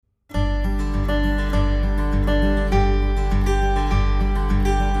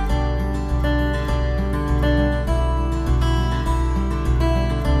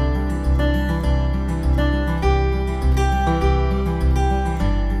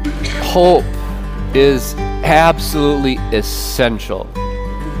Hope is absolutely essential.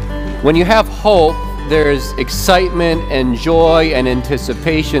 When you have hope, there's excitement and joy and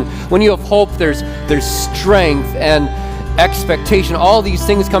anticipation. When you have hope, there's strength and expectation. All these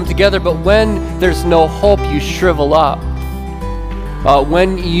things come together, but when there's no hope, you shrivel up.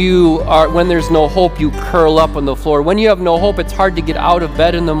 When there's no hope, you curl up on the floor. When you have no hope, it's hard to get out of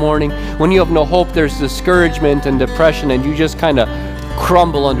bed in the morning. When you have no hope, there's discouragement and depression, and you just kind of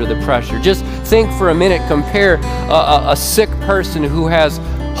crumble under the pressure. Just think for a minute, compare a sick person who has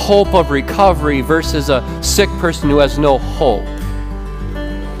hope of recovery versus a sick person who has no hope.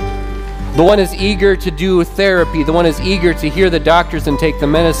 The one is eager to do therapy. The one is eager to hear the doctors and take the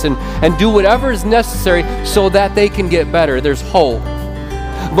medicine and do whatever is necessary so that they can get better. There's hope.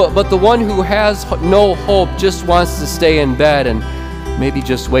 But the one who has no hope just wants to stay in bed and maybe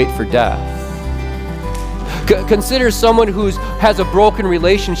just wait for death. Consider someone who has a broken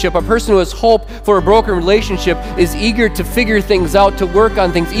relationship. A person who has hope for a broken relationship is eager to figure things out, to work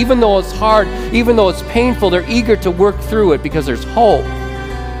on things. Even though it's hard, even though it's painful, they're eager to work through it because there's hope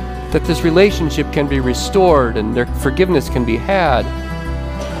that this relationship can be restored and their forgiveness can be had.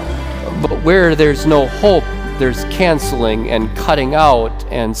 But where there's no hope, there's canceling and cutting out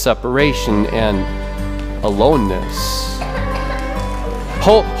and separation and aloneness.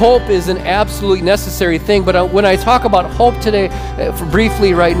 Hope is an absolutely necessary thing, but when I talk about hope today,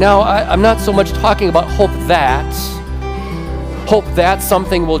 briefly right now, I'm not so much talking about hope that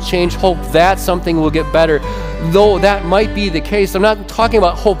something will change, hope that something will get better, though that might be the case. I'm not talking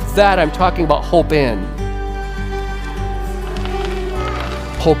about hope that, I'm talking about hope in.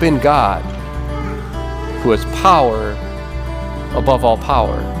 Hope in God, who has power above all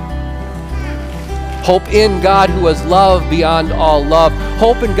power. Hope in God who has love beyond all love.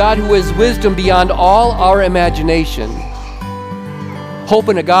 Hope in God who has wisdom beyond all our imagination. Hope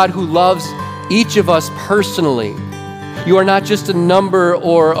in a God who loves each of us personally. You are not just a number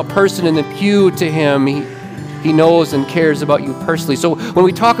or a person in the pew to Him. He knows and cares about you personally. So when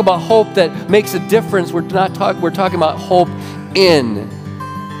we talk about hope that makes a difference, we're talking about hope in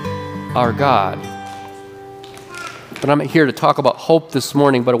our God. But I'm not here to talk about hope this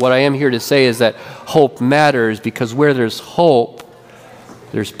morning, but what I am here to say is that hope matters, because where there's hope,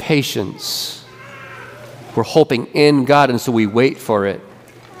 there's patience. We're hoping in God, and so we wait for it.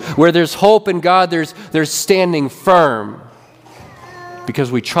 Where there's hope in God, there's standing firm,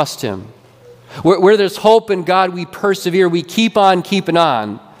 because we trust Him. Where there's hope in God, we persevere. We keep on keeping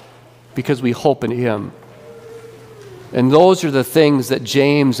on, because we hope in Him. And those are the things that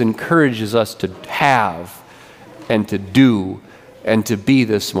James encourages us to have and to do and to be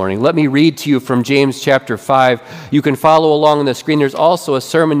this morning. Let me read to you from James chapter 5. You can follow along on the screen. There's also a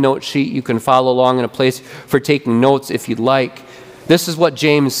sermon note sheet. You can follow along in a place for taking notes if you'd like. This is what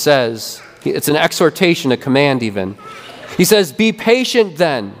James says. It's an exhortation, a command even. He says, "Be patient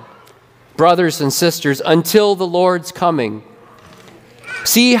then, brothers and sisters, until the Lord's coming.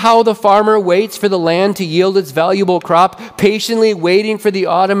 See how the farmer waits for the land to yield its valuable crop, patiently waiting for the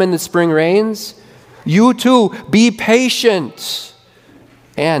autumn and the spring rains. You too, be patient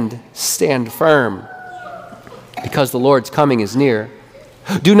and stand firm, because the Lord's coming is near.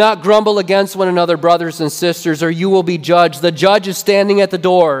 Do not grumble against one another, brothers and sisters, or you will be judged. The judge is standing at the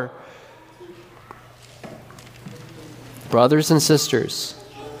door." Brothers and sisters,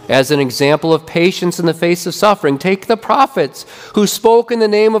 as an example of patience in the face of suffering, take the prophets who spoke in the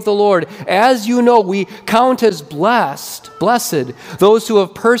name of the Lord. As you know, we count as blessed those who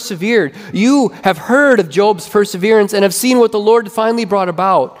have persevered. You have heard of Job's perseverance and have seen what the Lord finally brought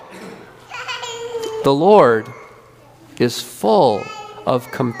about. The Lord is full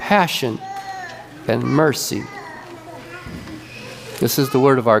of compassion and mercy. This is the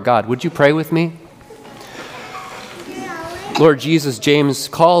word of our God. Would you pray with me? Lord Jesus, James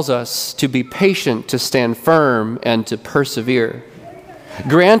calls us to be patient, to stand firm, and to persevere.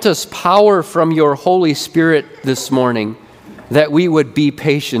 Grant us power from your Holy Spirit this morning, that we would be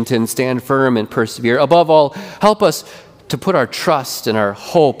patient and stand firm and persevere. Above all, help us to put our trust and our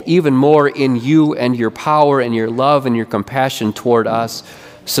hope even more in you and your power and your love and your compassion toward us,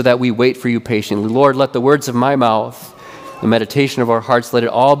 so that we wait for you patiently. Lord, let the words of my mouth, the meditation of our hearts, let it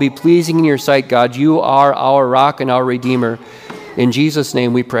all be pleasing in your sight, God. You are our rock and our Redeemer. In Jesus'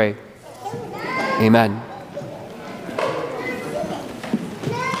 name we pray. Amen.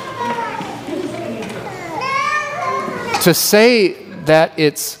 To say that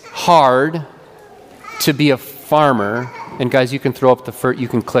it's hard to be a farmer, and guys, you can throw up you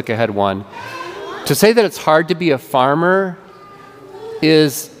can click ahead one. To say that it's hard to be a farmer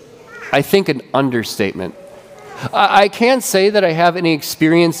is, I think, an understatement. I can't say that I have any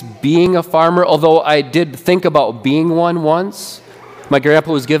experience being a farmer, although I did think about being one once. My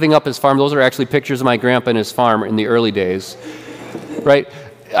grandpa was giving up his farm. Those are actually pictures of my grandpa and his farm in the early days, right?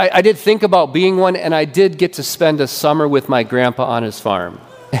 I did think about being one, and I did get to spend a summer with my grandpa on his farm.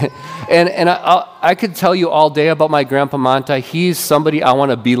 and I could tell you all day about my grandpa Monta. He's somebody I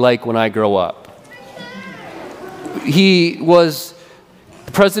want to be like when I grow up. He was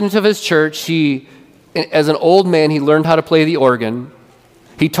the president of his church. As an old man, he learned how to play the organ.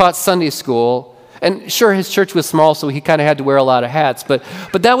 He taught Sunday school. And sure, his church was small, so he kind of had to wear a lot of hats. But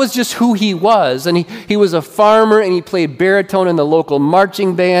that was just who he was. And he was a farmer, and he played baritone in the local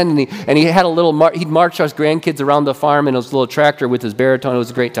marching band. And he had he'd march our grandkids around the farm in his little tractor with his baritone. It was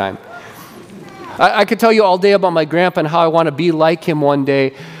a great time. I could tell you all day about my grandpa and how I want to be like him one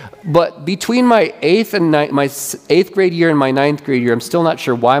day. But between my eighth grade year and my ninth grade year, I'm still not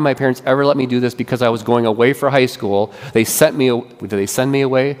sure why my parents ever let me do this, because I was going away for high school. Did they send me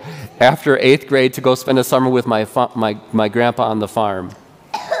away after eighth grade to go spend a summer with my grandpa on the farm?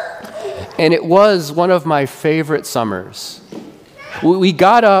 And it was one of my favorite summers. We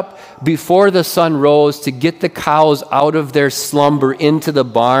got up before the sun rose to get the cows out of their slumber into the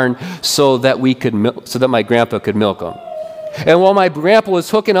barn so that my grandpa could milk them. And while my grandpa was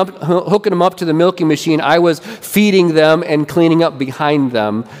hooking them up to the milking machine, I was feeding them and cleaning up behind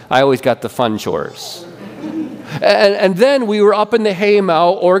them. I always got the fun chores. And then we were up in the hay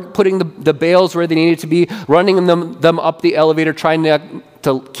mow, or putting the bales where they needed to be, running them up the elevator, trying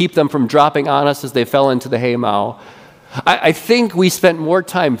to keep them from dropping on us as they fell into the hay mow. I think we spent more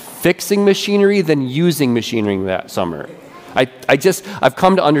time fixing machinery than using machinery that summer. I've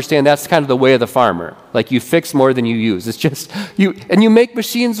come to understand that's kind of the way of the farmer. Like, you fix more than you use. It's just, you make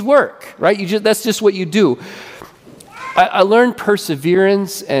machines work, right? That's just what you do. I learned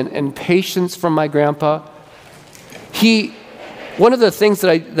perseverance and patience from my grandpa. One of the things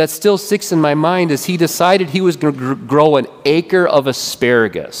that still sticks in my mind is he decided he was going to grow an acre of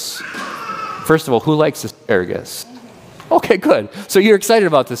asparagus. First of all, who likes asparagus? Okay, good. So you're excited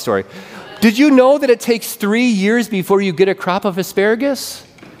about this story. Did you know that it takes 3 years before you get a crop of asparagus?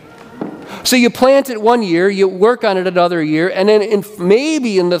 So you plant it one year, you work on it another year, and then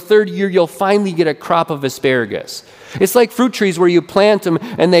maybe in the third year you'll finally get a crop of asparagus. It's like fruit trees where you plant them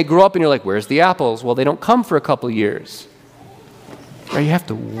and they grow up and you're like, where's the apples? Well, they don't come for a couple of years. Right? You have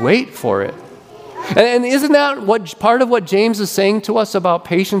to wait for it. And isn't that part of what James is saying to us about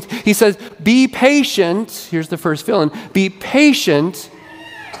patience? He says, be patient. Here's the first fill-in. Be patient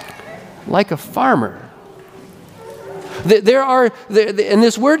like a farmer. And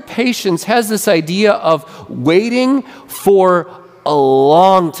this word patience has this idea of waiting for a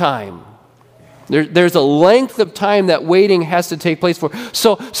long time. There's a length of time that waiting has to take place for.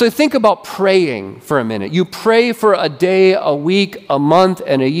 So think about praying for a minute. You pray for a day, a week, a month,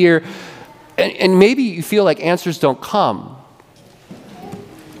 and a year, and maybe you feel like answers don't come.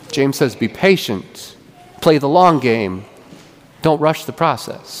 James says, be patient. Play the long game. Don't rush the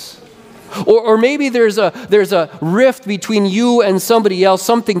process. Or maybe there's a rift between you and somebody else,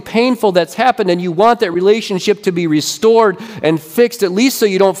 something painful that's happened, and you want that relationship to be restored and fixed, at least so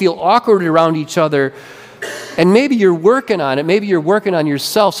you don't feel awkward around each other. And maybe you're working on it. Maybe you're working on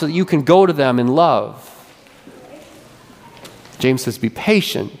yourself so that you can go to them in love. James says, be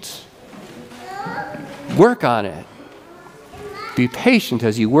patient. Work on it. Be patient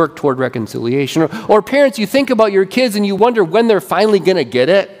as you work toward reconciliation. Or parents, you think about your kids and you wonder when they're finally going to get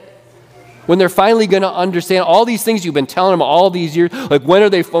it. When they're finally going to understand all these things you've been telling them all these years. Like, when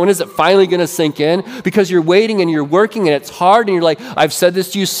is it finally going to sink in? Because you're waiting and you're working and it's hard and you're like, I've said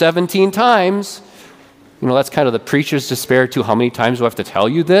this to you 17 times. You know, that's kind of the preacher's despair too. How many times do I have to tell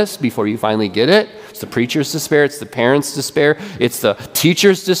you this before you finally get it? It's the preacher's despair. It's the parent's despair. It's the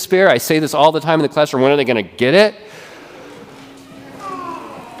teacher's despair. I say this all the time in the classroom. When are they going to get it?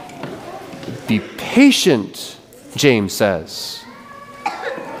 Be patient, James says.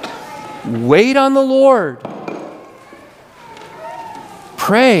 Wait on the Lord.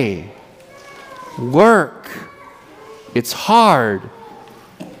 Pray. Work. It's hard.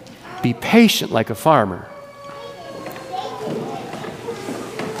 Be patient like a farmer.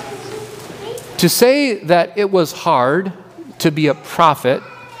 To say that it was hard to be a prophet,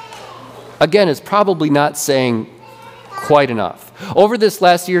 again, is probably not saying quite enough. Over this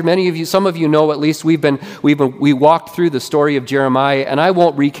last year, some of you know at least, we walked through the story of Jeremiah, and I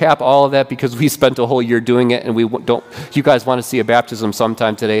won't recap all of that because we spent a whole year doing it, and you guys want to see a baptism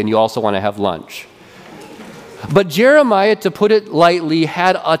sometime today, and you also want to have lunch. But Jeremiah, to put it lightly,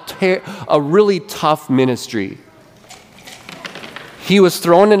 had a really tough ministry. He was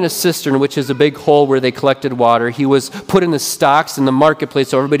thrown in a cistern, which is a big hole where they collected water. He was put in the stocks in the marketplace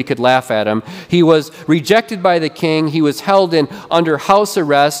so everybody could laugh at him. He was rejected by the king. He was held under house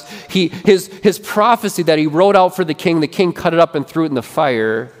arrest. His prophecy that he wrote out for the king cut it up and threw it in the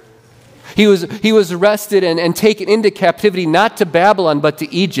fire. He was arrested and taken into captivity, not to Babylon, but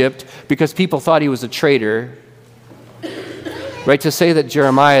to Egypt, because people thought he was a traitor. Right, to say that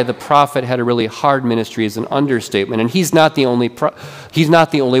Jeremiah the prophet had a really hard ministry is an understatement, and he's not the only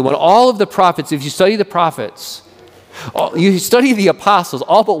one. All of the prophets, if you study the prophets, you study the apostles,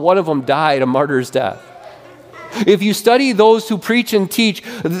 all but one of them died a martyr's death. If you study those who preach and teach,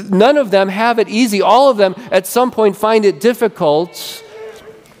 none of them have it easy. All of them at some point find it difficult.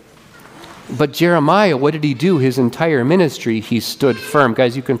 But Jeremiah, what did he do? His entire ministry, he stood firm.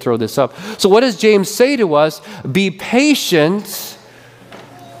 Guys, you can throw this up. So what does James say to us? Be patient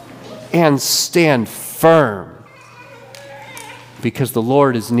and stand firm, because the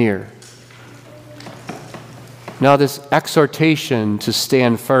Lord is near. Now, this exhortation to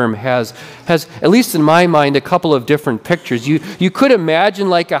stand firm has, at least in my mind, a couple of different pictures. You could imagine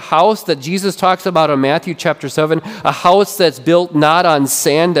like a house that Jesus talks about in Matthew chapter 7, a house that's built not on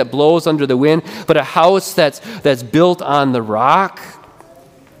sand that blows under the wind, but a house that's built on the rock,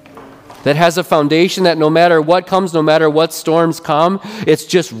 that has a foundation that no matter what comes, no matter what storms come, it's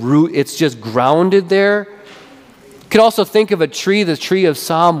just grounded there. You could also think of a tree, the tree of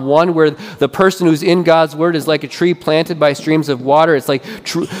Psalm 1, where the person who's in God's word is like a tree planted by streams of water. It's like,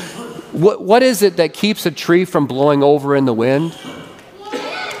 what is it that keeps a tree from blowing over in the wind?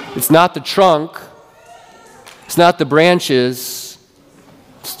 It's not the trunk. It's not the branches.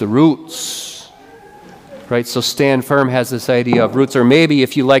 It's the roots. Right? So stand firm has this idea of roots. Or maybe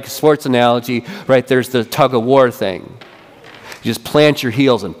if you like a sports analogy, right, there's the tug of war thing. You just plant your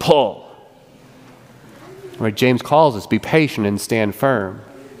heels and pull. Right, James calls us, be patient and stand firm.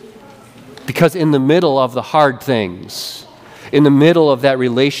 Because in the middle of the hard things, in the middle of that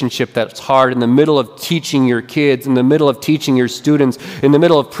relationship that's hard, in the middle of teaching your kids, in the middle of teaching your students, in the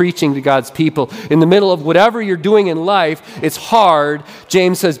middle of preaching to God's people, in the middle of whatever you're doing in life, it's hard.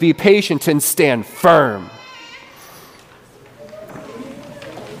 James says, be patient and stand firm.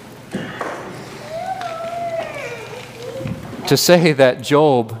 To say that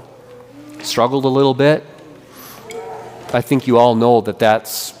Job struggled a little bit, I think you all know that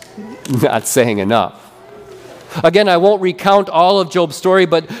that's not saying enough. Again, I won't recount all of Job's story,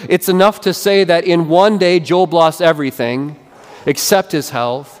 but it's enough to say that in one day, Job lost everything except his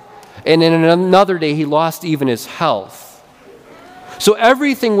health, and in another day, he lost even his health. So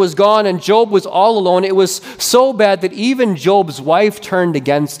everything was gone, and Job was all alone. It was so bad that even Job's wife turned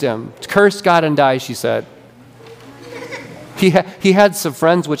against him. Curse God and die, she said. He had some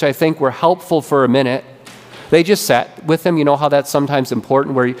friends which I think were helpful for a minute. They just sat with him. You know how that's sometimes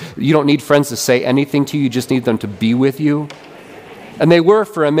important, where you don't need friends to say anything to you, you just need them to be with you. And they were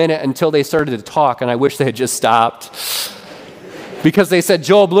for a minute until they started to talk, and I wish they had just stopped. Because they said,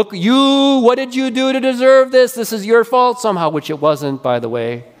 Job, look, what did you do to deserve this? This is your fault somehow, which it wasn't, by the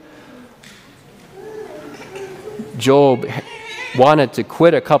way. Job wanted to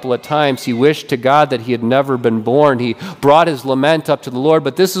quit a couple of times. He wished to God that he had never been born. He brought his lament up to the Lord,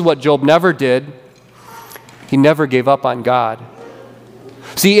 but this is what Job never did. He never gave up on God.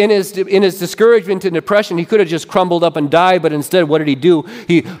 See, in his discouragement and depression, he could have just crumbled up and died, but instead, what did he do?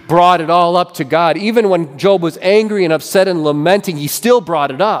 He brought it all up to God. Even when Job was angry and upset and lamenting, he still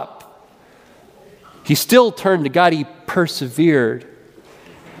brought it up. He still turned to God. He persevered.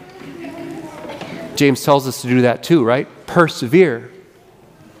 James tells us to do that too, right? Persevere.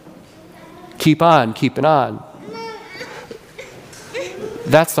 Keep on keeping on.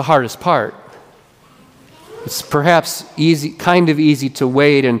 That's the hardest part. It's perhaps kind of easy to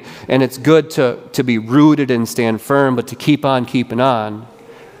wait, and it's good to be rooted and stand firm, but to keep on keeping on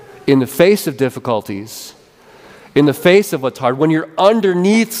in the face of difficulties, in the face of what's hard, when you're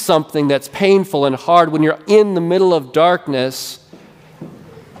underneath something that's painful and hard, when you're in the middle of darkness,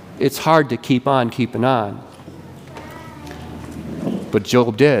 it's hard to keep on keeping on. But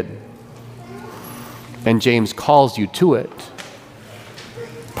Job did. And James calls you to it.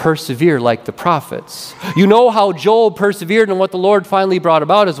 Persevere like the prophets. You know how Job persevered, and what the Lord finally brought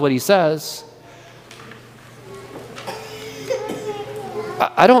about is what he says.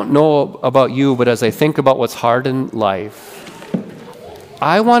 I don't know about you, but as I think about what's hard in life,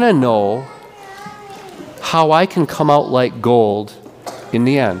 I want to know how I can come out like gold in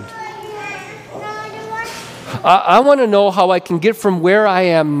the end. I want to know how I can get from where I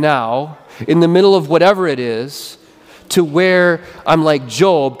am now, in the middle of whatever it is, to where I'm like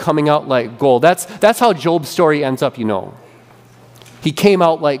Job, coming out like gold. That's how Job's story ends up, you know. He came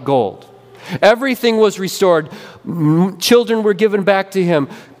out like gold. Everything was restored. Children were given back to him.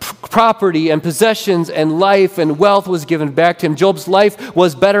 Property and possessions and life and wealth was given back to him. Job's life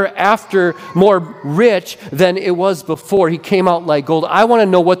was better after, more rich than it was before. He came out like gold. I want to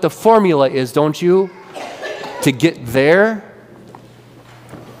know what the formula is, don't you? To get there.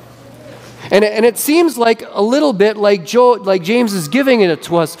 And it seems like a little bit like James is giving it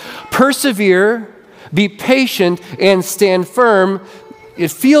to us. Persevere, be patient, and stand firm. It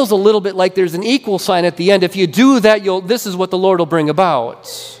feels a little bit like there's an equal sign at the end. If you do that, this is what the Lord will bring about.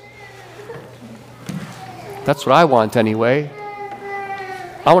 That's what I want anyway.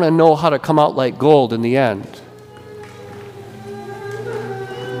 I want to know how to come out like gold in the end.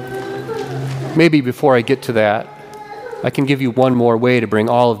 Maybe before I get to that, I can give you one more way to bring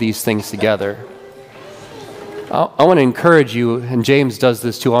all of these things together. I want to encourage you, and James does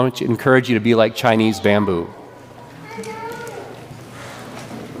this too, I want to encourage you to be like Chinese bamboo.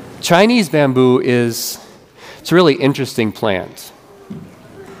 Chinese bamboo it's a really interesting plant.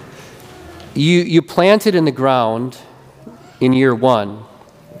 You plant it in the ground in year 1.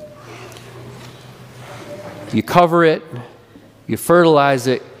 You cover it, you fertilize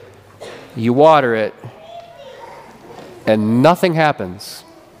it, you water it, and nothing happens.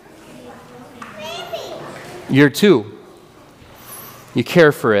 Year 2, you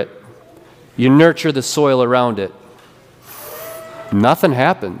care for it, you nurture the soil around it. Nothing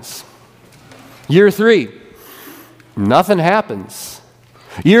happens. Year 3, nothing happens.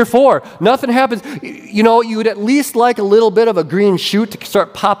 Year 4, nothing happens. You know, you would at least like a little bit of a green shoot to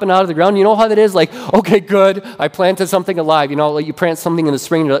start popping out of the ground. You know how that is? Like, okay, good, I planted something alive. You know, like you plant something in the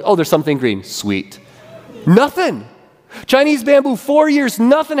spring, and you're like, oh, there's something green. Sweet. Nothing. Chinese bamboo, 4 years,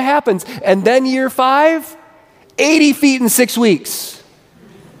 nothing happens. And then year 5, 80 feet in 6 weeks.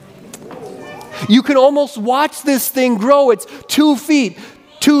 You can almost watch this thing grow. It's 2 feet,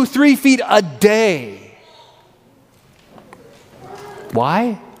 3 feet a day.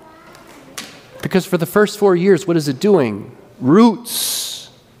 Why? Because for the first 4 years, what is it doing? Roots.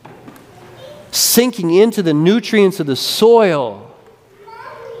 Sinking into the nutrients of the soil.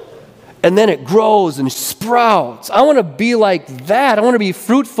 And then it grows and sprouts. I want to be like that. I want to be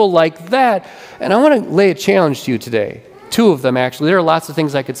fruitful like that. And I want to lay a challenge to you today. 2 of them, actually. There are lots of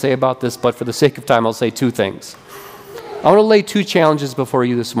things I could say about this, but for the sake of time, I'll say 2 things. I want to lay 2 challenges before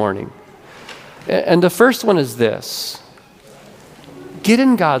you this morning. And the first one is this. Get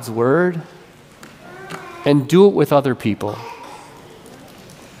in God's Word and do it with other people.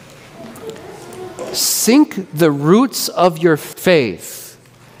 Sink the roots of your faith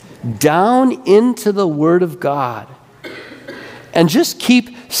down into the Word of God and just keep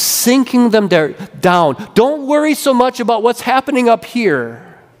sinking them down. Don't worry so much about what's happening up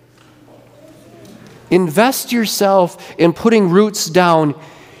here. Invest yourself in putting roots down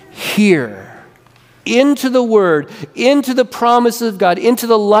here. Into the Word, into the promises of God, into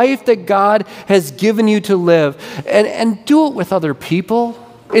the life that God has given you to live. And do it with other people.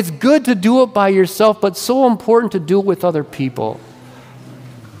 It's good to do it by yourself, but so important to do it with other people.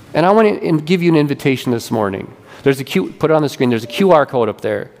 And I want to give you an invitation this morning. Put it on the screen, there's a QR code up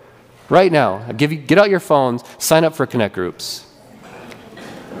there. Right now, get out your phones, sign up for Connect Groups.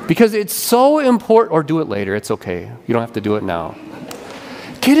 Because it's so important, or do it later, it's okay. You don't have to do it now.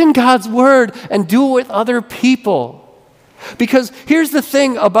 Get in God's Word and do it with other people. Because here's the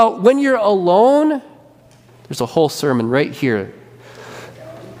thing about when you're alone, there's a whole sermon right here.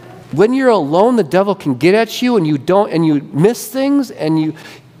 When you're alone, the devil can get at you and you miss things and you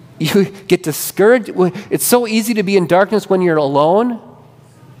get discouraged. It's so easy to be in darkness when you're alone.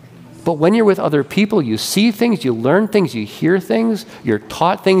 But when you're with other people, you see things, you learn things, you hear things, you're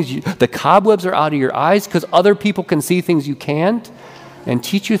taught things. The cobwebs are out of your eyes because other people can see things you can't and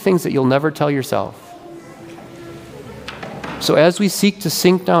teach you things that you'll never tell yourself. So as we seek to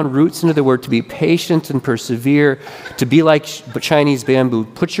sink down roots into the Word, to be patient and persevere, to be like Chinese bamboo,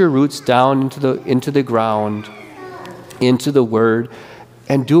 put your roots down into the ground, into the Word,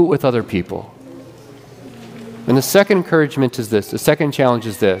 and do it with other people. And the second encouragement is this. The second challenge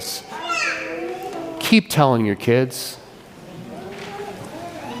is this. Keep telling your kids.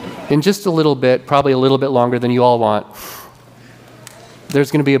 In just a little bit, probably a little bit longer than you all want, there's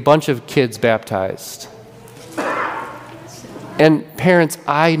going to be a bunch of kids baptized. And parents,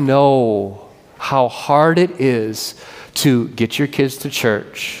 I know how hard it is to get your kids to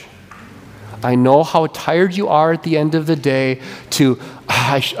church. I know how tired you are at the end of the day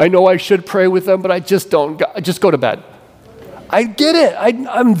I know I should pray with them, but I just don't. I just go to bed. I get it.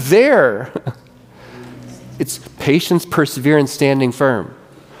 I'm there. It's patience, perseverance, standing firm.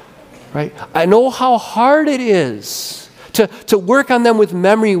 Right? I know how hard it is to work on them with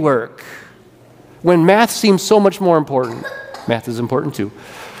memory work when math seems so much more important. Math is important too.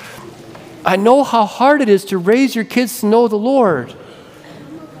 I know how hard it is to raise your kids to know the Lord.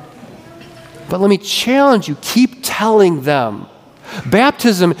 But let me challenge you, keep telling them.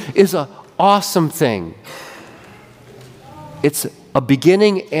 Baptism is an awesome thing. It's a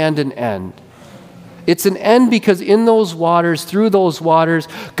beginning and an end. It's an end because in those waters, through those waters,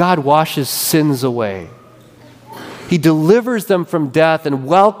 God washes sins away. He delivers them from death and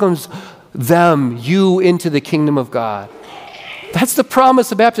welcomes them, you, into the kingdom of God. That's the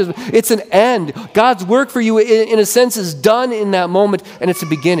promise of baptism. It's an end. God's work for you, in a sense, is done in that moment, and it's a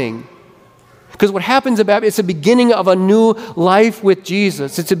beginning. Because what happens at baptism, it's a beginning of a new life with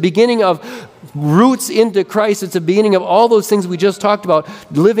Jesus. It's a beginning of roots into Christ. It's a beginning of all those things we just talked about,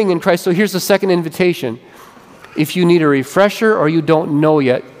 living in Christ. So here's the second invitation. If you need a refresher or you don't know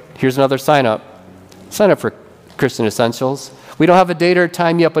yet, here's another sign up. Sign up for Christian Essentials. We don't have a date or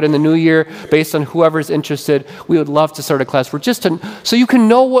time yet, but in the new year, based on whoever's interested, we would love to start a class so you can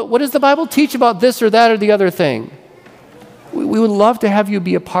know what does the Bible teach about this or that or the other thing. We would love to have you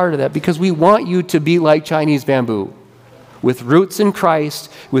be a part of that because we want you to be like Chinese bamboo, with roots in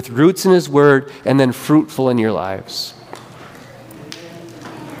Christ, with roots in His Word, and then fruitful in your lives.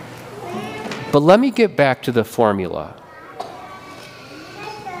 But let me get back to the formula,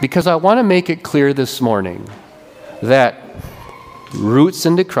 because I want to make it clear this morning that roots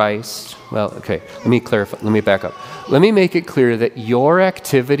into Christ, let me clarify, let me back up. Let me make it clear that your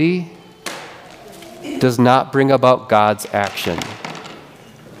activity does not bring about God's action.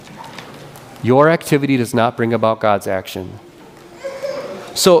 Your activity does not bring about God's action.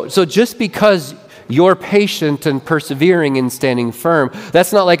 So just because you're patient and persevering and standing firm,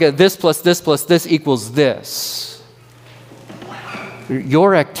 that's not like a this plus this plus this equals this.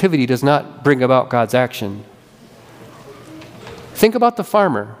 Your activity does not bring about God's action. Think about the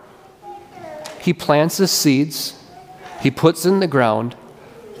farmer. He plants his seeds, he puts in the ground,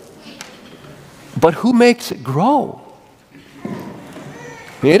 but who makes it grow?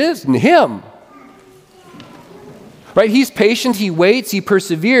 It isn't him. Right? He's patient, he waits, he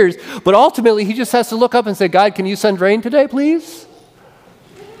perseveres, but ultimately he just has to look up and say, God, can you send rain today, please?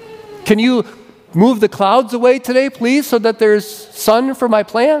 Can you move the clouds away today, please, so that there's sun for my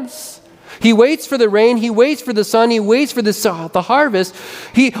plants? He waits for the rain, he waits for the sun, he waits for the harvest.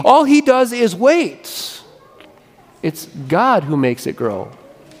 All he does is wait. It's God who makes it grow.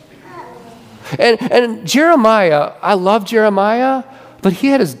 And Jeremiah, I love Jeremiah, but he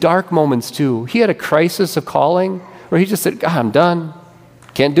had his dark moments too. He had a crisis of calling where he just said, God, I'm done.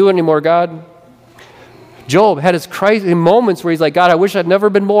 Can't do it anymore, God. Job had his moments where he's like, God, I wish I'd never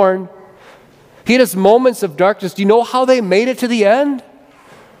been born. He had his moments of darkness. Do you know how they made it to the end?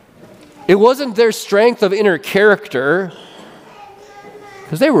 It wasn't their strength of inner character,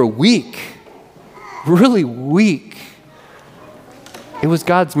 because they were weak, really weak. It was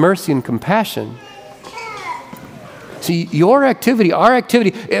God's mercy and compassion. See, your activity, our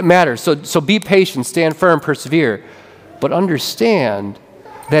activity, it matters. So be patient, stand firm, persevere. But understand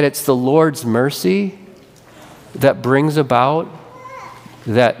that it's the Lord's mercy that brings about,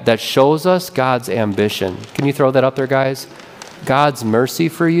 that shows us God's ambition. Can you throw that up there, guys? God's mercy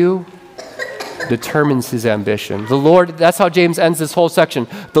for you determines His ambition. The Lord, that's how James ends this whole section.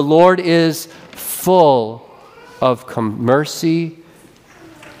 The Lord is full of mercy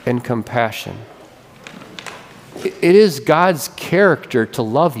and compassion. It is God's character to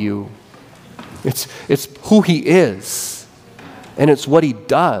love you. It's who He is, and it's what He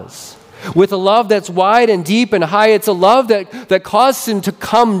does. With a love that's wide and deep and high, it's a love that caused Him to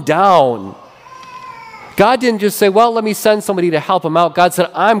come down. God didn't just say, well, let me send somebody to help them out. God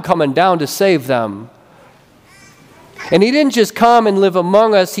said, I'm coming down to save them. And He didn't just come and live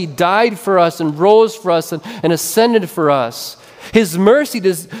among us. He died for us and rose for us and ascended for us. His mercy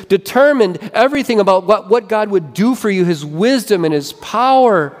determined everything about what God would do for you, His wisdom and His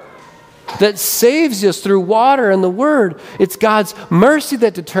power that saves us through water and the Word. It's God's mercy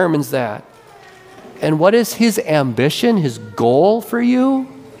that determines that. And what is His ambition, His goal for you?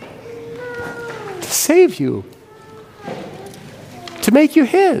 To save you. To make you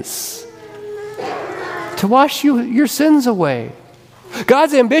His. To wash your sins away.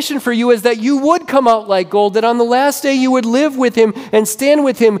 God's ambition for you is that you would come out like gold, that on the last day you would live with Him and stand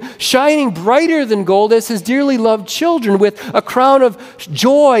with Him, shining brighter than gold as His dearly loved children, with a crown of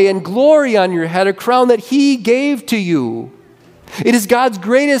joy and glory on your head, a crown that He gave to you. It is God's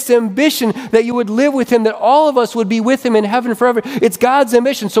greatest ambition that you would live with Him, that all of us would be with Him in heaven forever. It's God's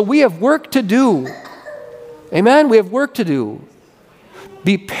ambition. So we have work to do. Amen? We have work to do.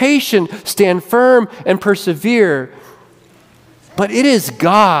 Be patient, stand firm, and persevere. But it is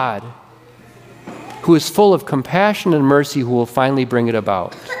God who is full of compassion and mercy who will finally bring it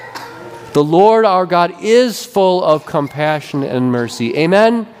about. The Lord our God is full of compassion and mercy.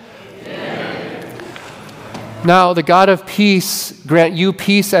 Amen? Amen. Now, the God of peace grant you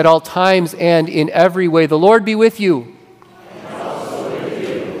peace at all times and in every way. The Lord be with you. And also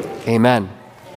with you. Amen.